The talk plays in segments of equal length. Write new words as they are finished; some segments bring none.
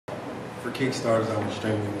For Kickstarters, I'm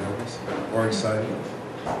extremely nervous or excited.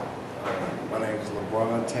 My name is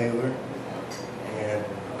LaBron Taylor, and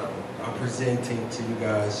I'm presenting to you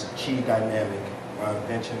guys Chi Dynamic, my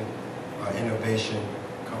invention, my innovation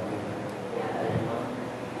company.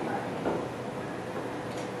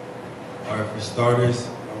 All right, for starters,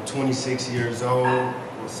 I'm 26 years old.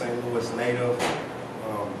 I'm a St. Louis native.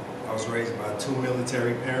 I was raised by two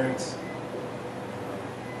military parents.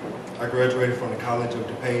 I graduated from the College of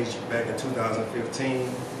DuPage back in 2015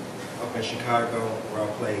 up in Chicago, where I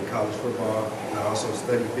played college football, and I also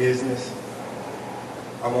studied business.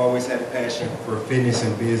 I've always had a passion for fitness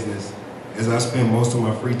and business, as I spend most of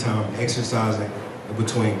my free time exercising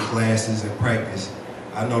between classes and practice.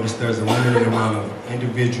 I noticed there's a limited amount of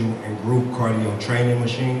individual and group cardio training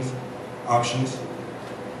machines options.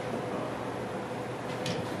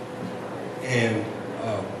 And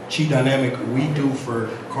Chi Dynamic, we do for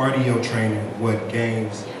cardio training what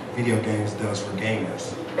video games does for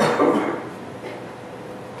gamers.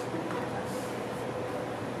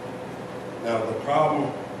 Now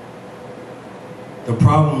the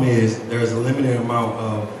problem is there's a limited amount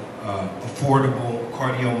of affordable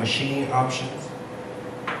cardio machine options.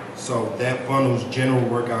 So that funnels general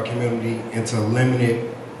workout community into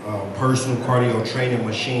limited personal cardio training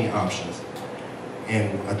machine options.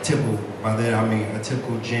 And by that I mean a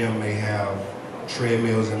typical gym may have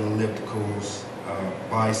treadmills and ellipticals,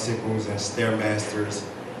 bicycles and Stairmasters.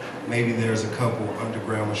 Maybe there's a couple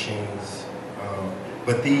underground machines.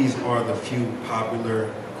 But these are the few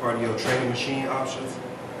popular cardio training machine options.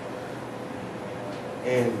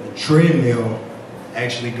 And the treadmill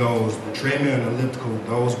the treadmill and elliptical,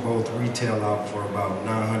 those both retail out for about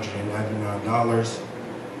 $999.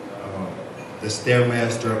 The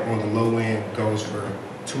Stairmaster on the low end goes for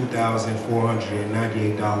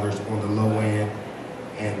 $2,498 on the low end,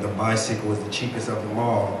 and the bicycle is the cheapest of them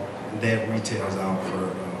all, and that retails out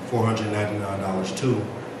for $499 too.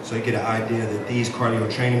 So you get an idea that these cardio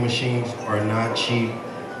training machines are not cheap,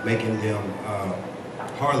 making them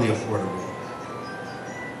hardly affordable.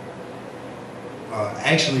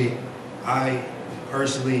 Actually, I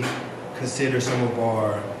personally consider some of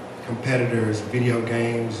our competitors' video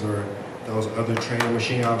games or those other training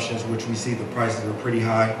machine options, which we see the prices are pretty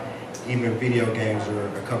high. Even video games are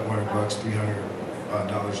a couple $100,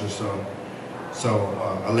 $300 or so. So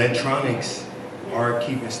electronics are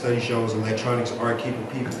study shows electronics are keeping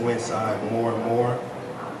people inside more and more,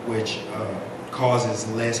 which causes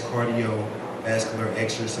less cardiovascular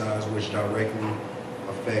exercise, which directly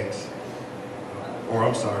affects,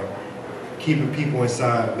 keeping people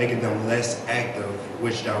inside, making them less active,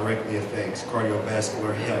 which directly affects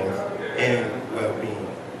cardiovascular health and well-being.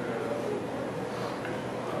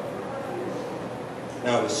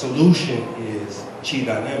 Now the solution is Chi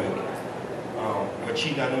Dynamic. What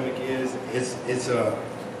Chi Dynamic is, it's a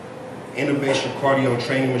innovation cardio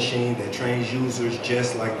training machine that trains users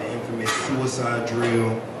just like the infamous suicide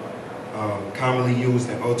drill, commonly used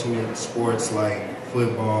in ultimate sports like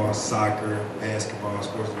football, soccer, basketball,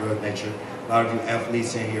 sports of that nature. A lot of you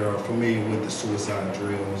athletes in here are familiar with the suicide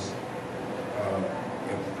drills.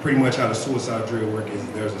 And pretty much how the suicide drill works is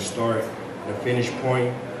there's a start and a finish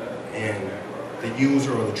point, and the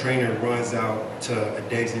user or the trainer runs out to a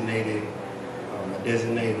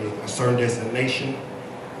certain destination,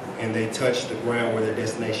 and they touch the ground where their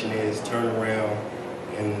destination is, turn around,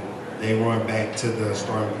 and they run back to the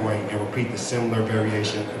starting point and repeat the similar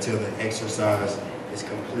variation until the exercise is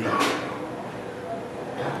complete.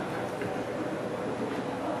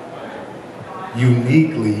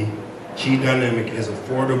 Uniquely, Chi Dynamic is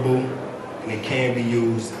affordable and it can be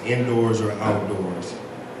used indoors or outdoors.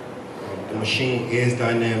 The machine is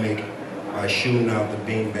dynamic by shooting out the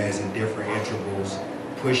beanbags at different intervals,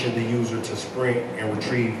 pushing the user to sprint and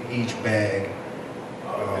retrieve each bag.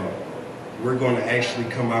 We're going to actually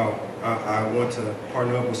come out, I want to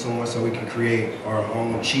partner up with someone so we can create our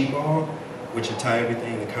own Chi ball, which will tie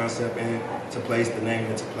everything, the concept into place, the name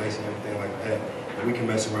into place and everything like that. And we can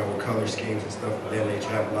mess around with color schemes and stuff of that nature,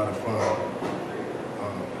 have a lot of fun.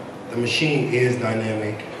 The machine is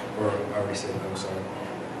dynamic, or I already said that, I'm sorry.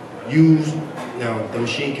 Now the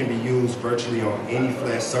machine can be used virtually on any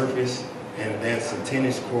flat surface, and that's a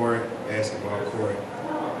tennis court, basketball court,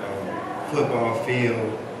 football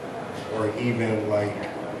field, or even like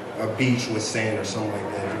a beach with sand or something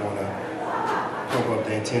like that if you want to pump up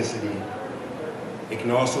the intensity. It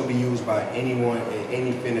can also be used by anyone at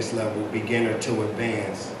any fitness level, beginner to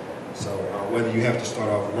advanced. So whether you have to start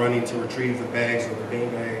off running to retrieve the bags or the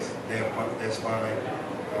bean bags, that's fine.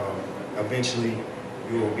 Eventually,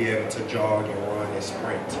 you will be able to jog and run and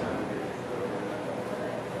sprint.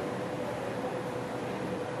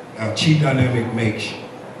 Cheap Dynamic makes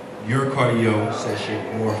your cardio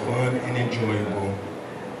session more fun and enjoyable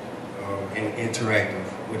and interactive,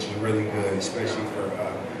 which is really good, especially for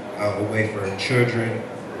a way for children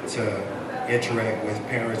to interact with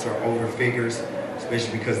parents or older figures,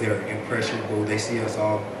 especially because they're impressionable. They see us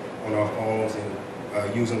all on our phones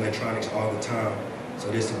and use electronics all the time.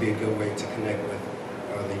 So this would be a good way to connect with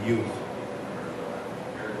the youth.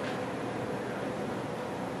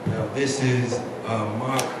 Now this is a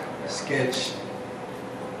mock sketch.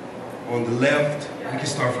 On the left, we can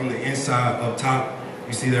start from the inside up top.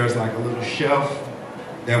 You see there's like a little shelf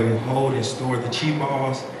that will hold and store the cheat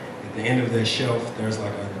balls. At the end of that shelf, there's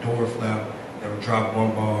like a door flap that will drop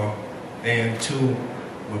one ball. Fan 2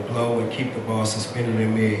 would blow and keep the ball suspended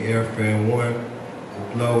in mid-air. Fan 1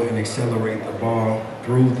 will blow and accelerate the ball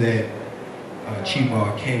through that cheat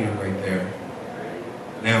ball cannon right there.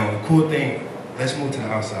 Now, the cool thing, let's move to the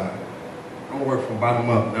outside. I'm gonna work from bottom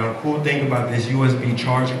up. Now, the cool thing about this USB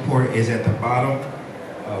charging port is at the bottom.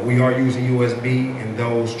 We are using USB, and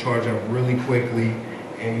those charge up really quickly,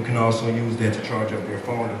 and you can also use that to charge up your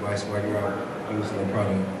phone device while you're out using the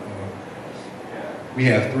product. We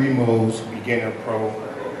have 3 modes: beginner, pro,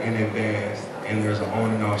 and advanced, and there's an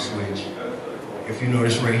on and off switch. If you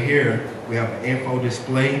notice right here, we have an info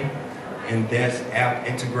display, and that's app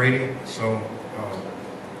integrated. So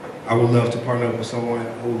I would love to partner up with someone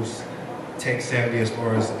who's tech savvy as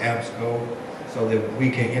far as apps go, so that we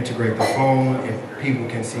can integrate the phone and people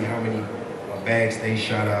can see how many bags they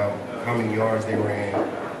shot out, how many yards they ran,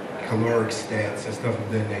 caloric stats, and stuff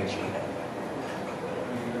of that nature.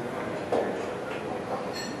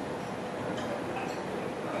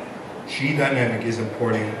 Cheat Dynamic is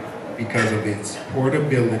important because of its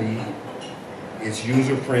portability, its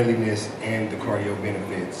user-friendliness, and the cardio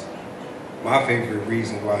benefits. My favorite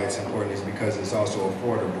reason why it's important is because it's also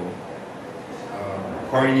affordable.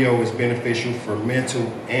 Cardio is beneficial for mental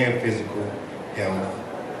and physical health,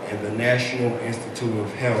 and the National Institute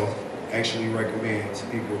of Health actually recommends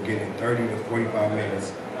people getting 30 to 45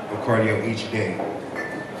 minutes of cardio each day.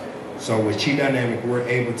 So with Cheat Dynamic, we're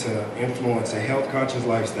able to influence a health-conscious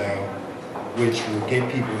lifestyle, which will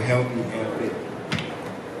get people healthy and fit.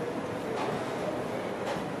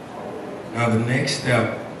 Now the next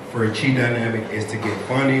step for a Cheat Dynamic is to get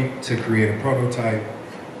funding to create a prototype.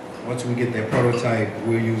 Once we get that prototype,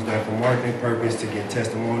 we'll use that for marketing purpose to get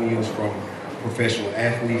testimonials from professional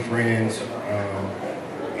athlete friends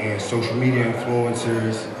and social media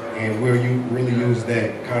influencers, and we'll really use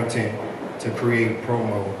that content to create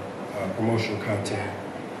promotional content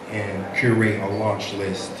and curate a launch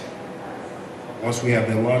list. Once we have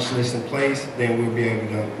the launch list in place, then we'll be able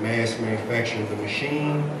to mass manufacture the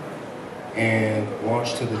machine and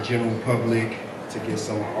launch to the general public to get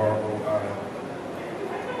some ROI.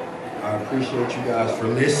 I appreciate you guys for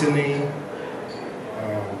listening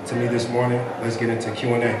to me this morning. Let's get into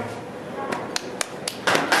Q&A.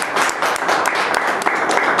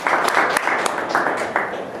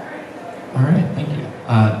 All right, thank you.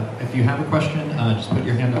 If you have a question, just put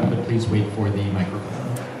your hand up, but please wait for the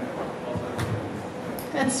microphone.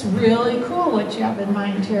 That's really cool what you have in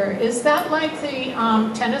mind here. Is that like the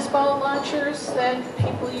tennis ball launchers that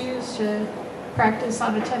people use to practice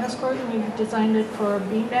on a tennis court, and you've designed it for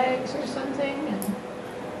beanbags or something? And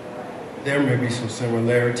there may be some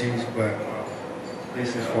similarities, but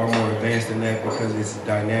this is far more advanced than that because it's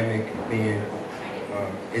dynamic, being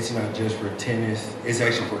it's not just for tennis, it's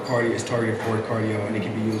actually for cardio, it's targeted for cardio, and it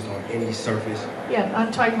can be used on any surface. Yeah, I'm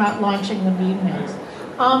talking about launching the beanbags.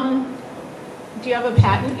 Do you have a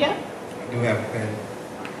patent yet? I do have a patent.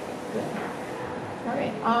 Good. All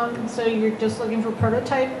right, so you're just looking for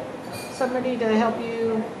prototype, somebody to help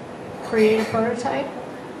you create a prototype?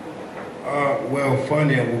 Well,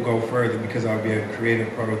 funding will go further because I'll be able to create a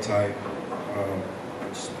prototype,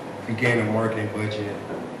 begin a marketing budget,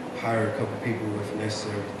 hire a couple people if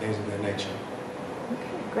necessary, things of that nature.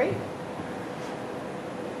 Okay, great.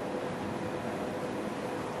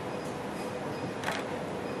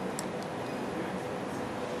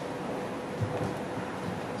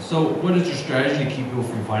 So what is your strategy to keep people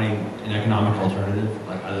from finding an economic alternative,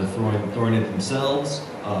 like either throwing it themselves,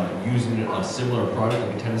 using a similar product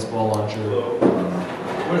like a tennis ball launcher?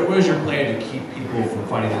 What is your plan to keep people from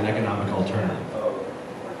finding an economic alternative?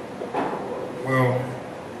 Well,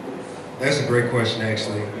 that's a great question,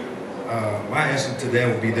 actually. My answer to that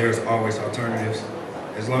would be there's always alternatives.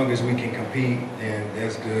 As long as we can compete, then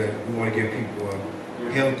that's good. We want to give people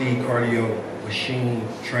a healthy cardio machine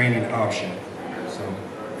training option. So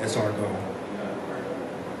that's our goal.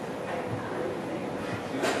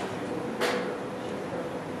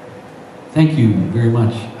 Thank you very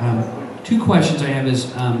much. Two questions I have is,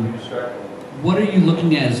 what are you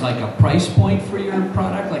looking at as like a price point for your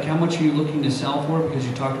product? Like how much are you looking to sell for? Because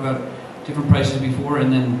you talked about different prices before, and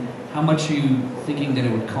then how much are you thinking that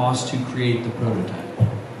it would cost to create the prototype?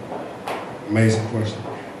 Amazing question.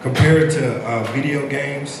 Compared to video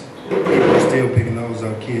games, people are still picking those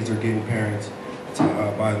up. Kids are getting parents to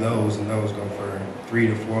buy those, and those go for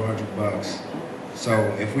 $300 to $400. So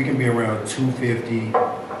if we can be around $250,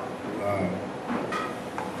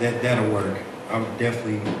 that'll work. I'm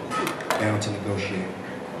definitely down to negotiate.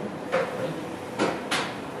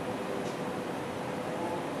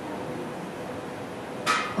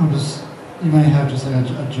 You might have just like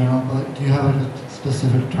a general, but do you have like a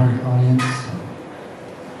specific target audience?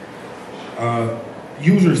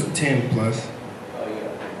 Users 10 plus.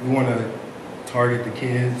 We want to target the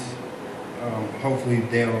kids. Hopefully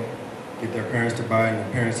they'll get their parents to buy it and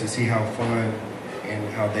the parents to see how fun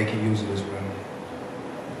and how they can use it as well.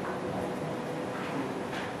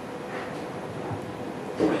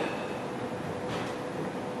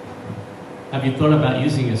 Have you thought about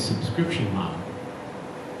using a subscription model?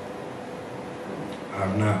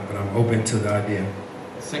 I'm not, but I'm open to the idea.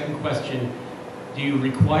 Second question, do you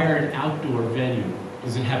require an outdoor venue?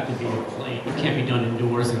 Does it have to be a plane? It can't be done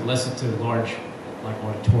indoors unless it's a large, like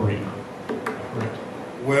auditorium. Correct.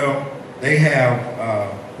 Well, they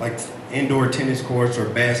have like indoor tennis courts or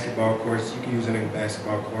basketball courts. You can use it in a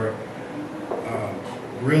basketball court.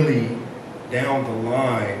 Really, down the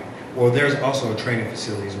line, well, there's also training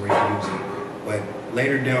facilities where you can use it. But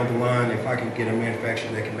later down the line, if I can get a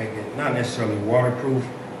manufacturer that can make it not necessarily waterproof,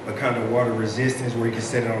 but kind of water resistance where you can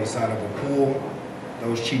set it on the side of a pool,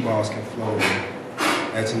 those cheap balls can float.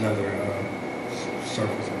 That's another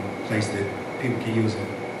surface and place that people can use it.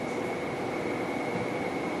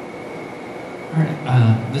 All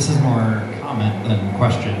right, this is more comment than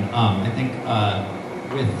question. I think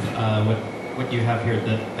with what you have here,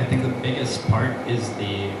 I think the biggest part is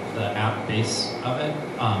the app base of it.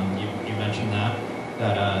 You mentioned that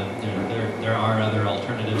there are other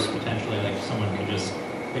alternatives potentially, like someone could just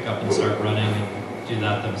pick up and start running and do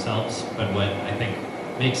that themselves. But what I think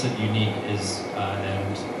makes it unique is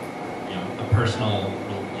a personal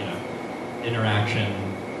interaction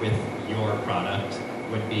with your product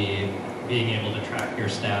would be being able to track your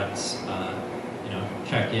stats,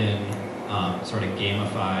 check in, sort of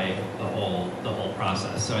gamify the whole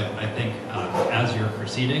process. So I think as you're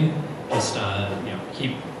proceeding, just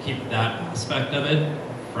keep that aspect of it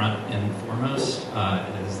front and foremost.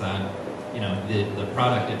 Is that the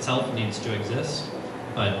product itself needs to exist,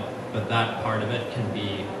 but that part of it can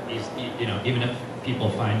be even if people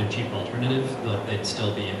find a cheap alternative, they'd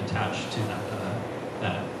still be attached to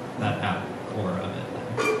that app core of it.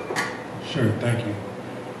 Sure, thank you.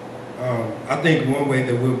 I think one way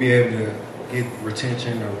that we'll be able to get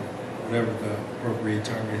retention or whatever the appropriate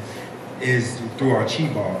term is through our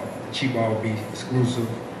cheat ball. The cheat ball will be exclusive.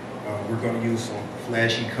 We're going to use some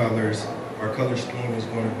flashy colors. Our color scheme is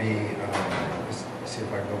going to be, let's see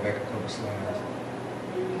if I can go back a couple slides.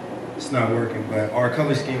 It's not working, but our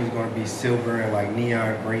color scheme is going to be silver and like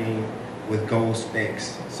neon green with gold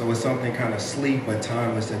specks. So it's something kind of sleek but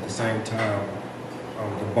timeless at the same time.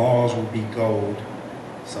 The balls will be gold.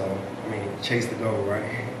 So, chase the gold,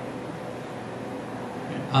 right?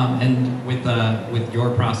 And with your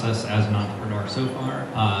process as an entrepreneur so far,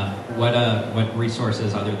 what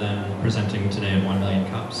resources other than presenting today at 1 Million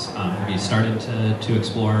Cups have you started to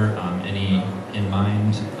explore? Any in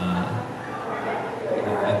mind? I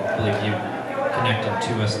believe you connected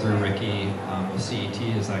to us through Ricky with CET.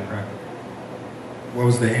 Is that correct? What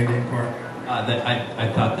was the ending part? That I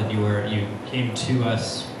thought that you came to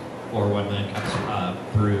us for 1 Million Cups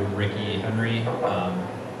through Ricky Henry.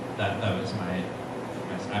 That was my.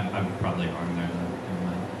 I'm probably wrong there.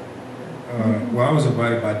 Never mind. Well, I was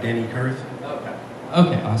invited by Danny Kurth.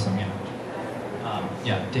 Okay, awesome.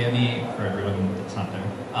 Yeah, Danny, for everyone that's not there,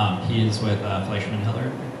 he is with Fleischman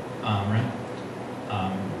Hillard, right?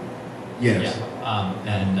 Yes. Yeah.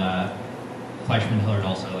 And Fleischman Hillard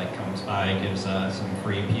also comes by, gives some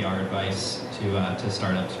free PR advice to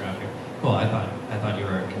startups around here. Cool. I thought you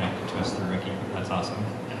were connected to us through Ricky. That's awesome.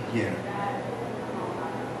 Yeah.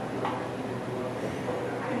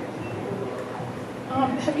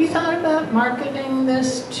 Have you thought about marketing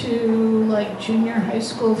this to junior high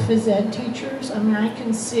school phys ed teachers? I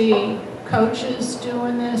can see coaches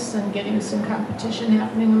doing this and getting some competition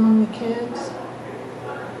happening among the kids.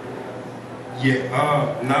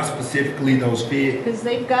 Yeah, not specifically those fit. Because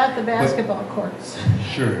they've got the basketball courts.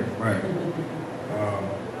 Sure, right.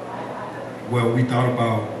 Well, we thought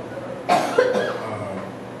about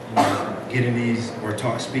getting these or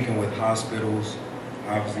speaking with hospitals,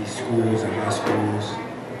 obviously schools and high schools.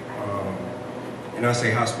 And I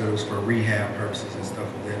say hospitals for rehab purposes and stuff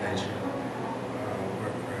of that nature.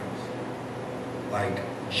 Where else? Like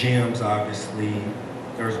gyms, obviously.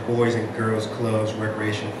 There's boys and girls clubs,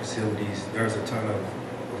 recreational facilities. There's a ton of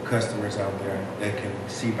customers out there that can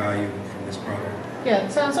see value from this product. Yeah,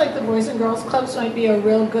 it sounds like the Boys and Girls Clubs might be a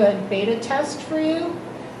real good beta test for you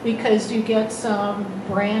because you get some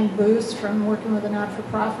brand boost from working with a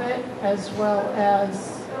not-for-profit, as well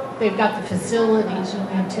as they've got the facilities you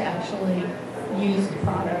need to actually use the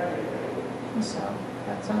product. And so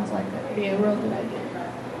that sounds like that would be a real good idea.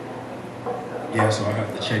 Yeah, so I'll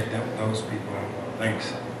have to check those people out.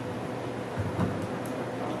 Thanks.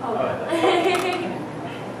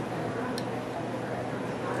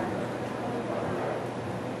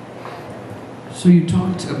 So you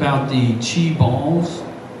talked about the chi balls.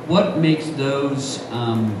 What makes those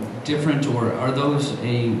different, or are those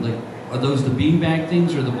are those the beanbag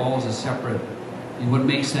things, or the balls are separate? And what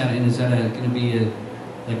makes that? And is that going to be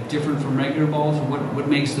different from regular balls, or what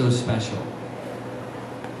makes those special?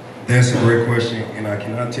 That's a great question, and I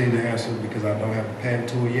cannot tell you the answer because I don't have a patent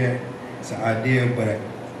to it yet. It's an idea, but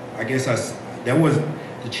I guess that was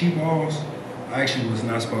the chi balls. I actually was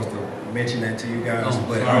not supposed to mention that to you guys,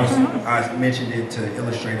 but I mentioned it to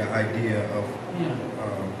illustrate an idea of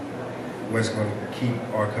what's going to keep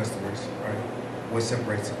our customers, right? What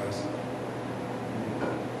separates us.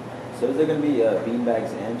 So is there going to be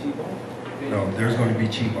beanbags and chi balls? No, there's going to be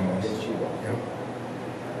chi balls. There's chi balls. Yep.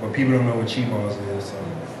 But people don't know what chi balls is, so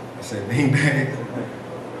I said beanbags.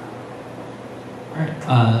 All right.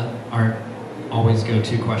 Our always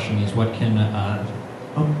go-to question is what can,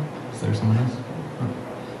 is there someone else?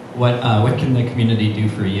 What can the community do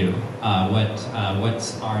for you? What's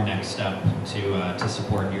our next step to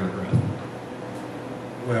support your growth?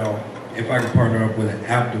 Well, if I can partner up with an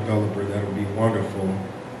app developer, that would be wonderful.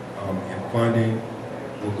 And funding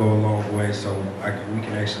will go a long way, so we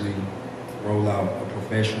can actually roll out a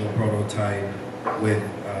professional prototype with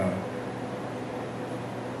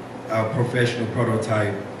a professional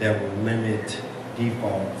prototype that will limit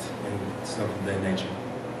defaults and stuff of that nature.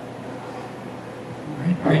 All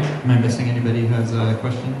right, great. Am I missing anybody who has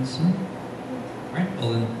questions? All right,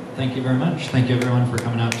 well then, thank you very much. Thank you everyone for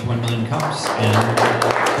coming out to 1 Million Cups, and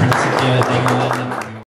Principia Dingman.